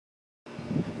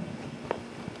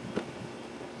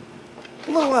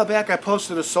A little while back I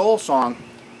posted a soul song.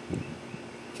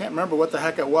 Can't remember what the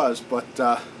heck it was,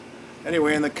 but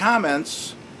anyway, in the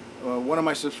comments, one of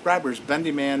my subscribers,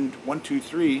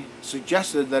 Bendyman123,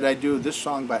 suggested that I do this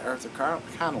song by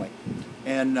Connelly.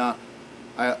 And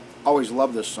I always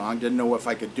loved this song, didn't know if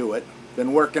I could do it.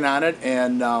 Been working on it,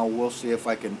 and we'll see if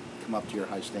I can come up to your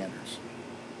high standards.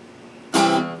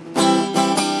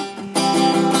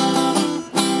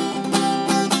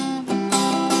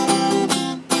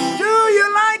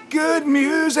 Good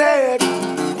music,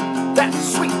 that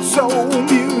sweet soul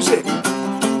music,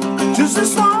 just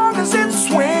as long as it's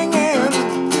swinging.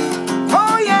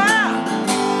 Oh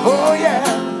yeah, oh yeah.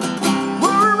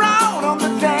 We're out on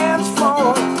the dance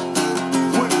floor,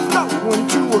 we're going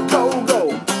to a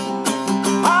go-go,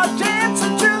 I'm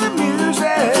dancing to the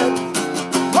music.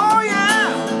 Oh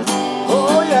yeah,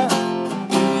 oh yeah.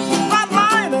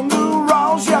 Spotlight and new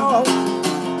rolls, y'all.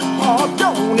 Oh,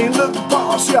 don't he look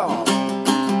boss, y'all?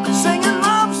 Singing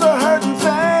love's a hurting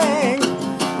thing.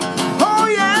 Oh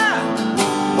yeah,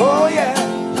 oh yeah.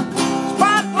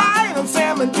 Spotlight on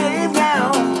Sam and Dave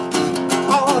now.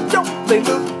 Oh, don't they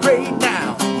look great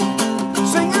now?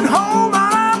 Singing hold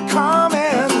on, I'm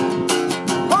coming.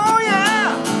 Oh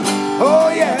yeah, oh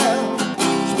yeah.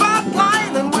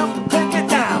 Spotlight and we'll pick it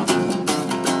down.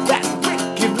 That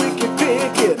wicked, wicked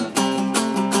picket.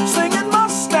 Singing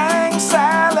Mustang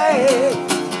Sally.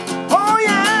 Oh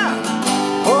yeah,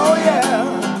 oh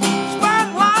yeah.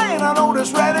 Spotlight on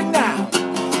Otis Redding now.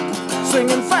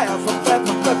 Singing fair for fair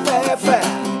for fair fair fair.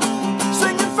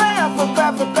 Singing fair for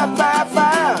fair for fair fair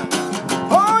fair.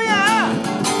 Oh yeah,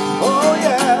 oh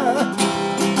yeah.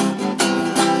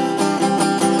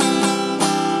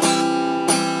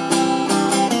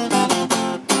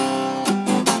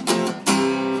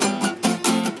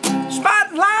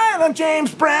 Spotlight on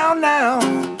James Brown now.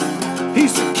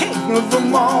 He's the king of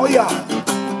them all, y'all.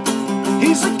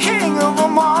 He's the king of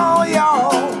them all,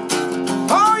 y'all.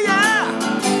 Oh yeah,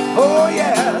 oh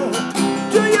yeah.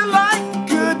 Do you like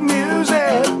good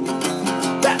music?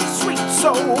 That sweet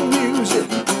soul music,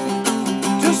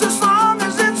 just as long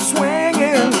as it's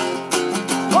swinging.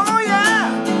 Oh yeah,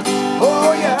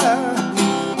 oh yeah.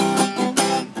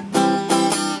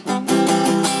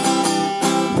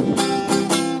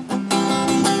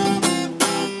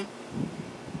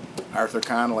 Arthur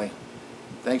Connelly.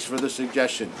 Thanks for the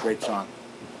suggestion. Great song.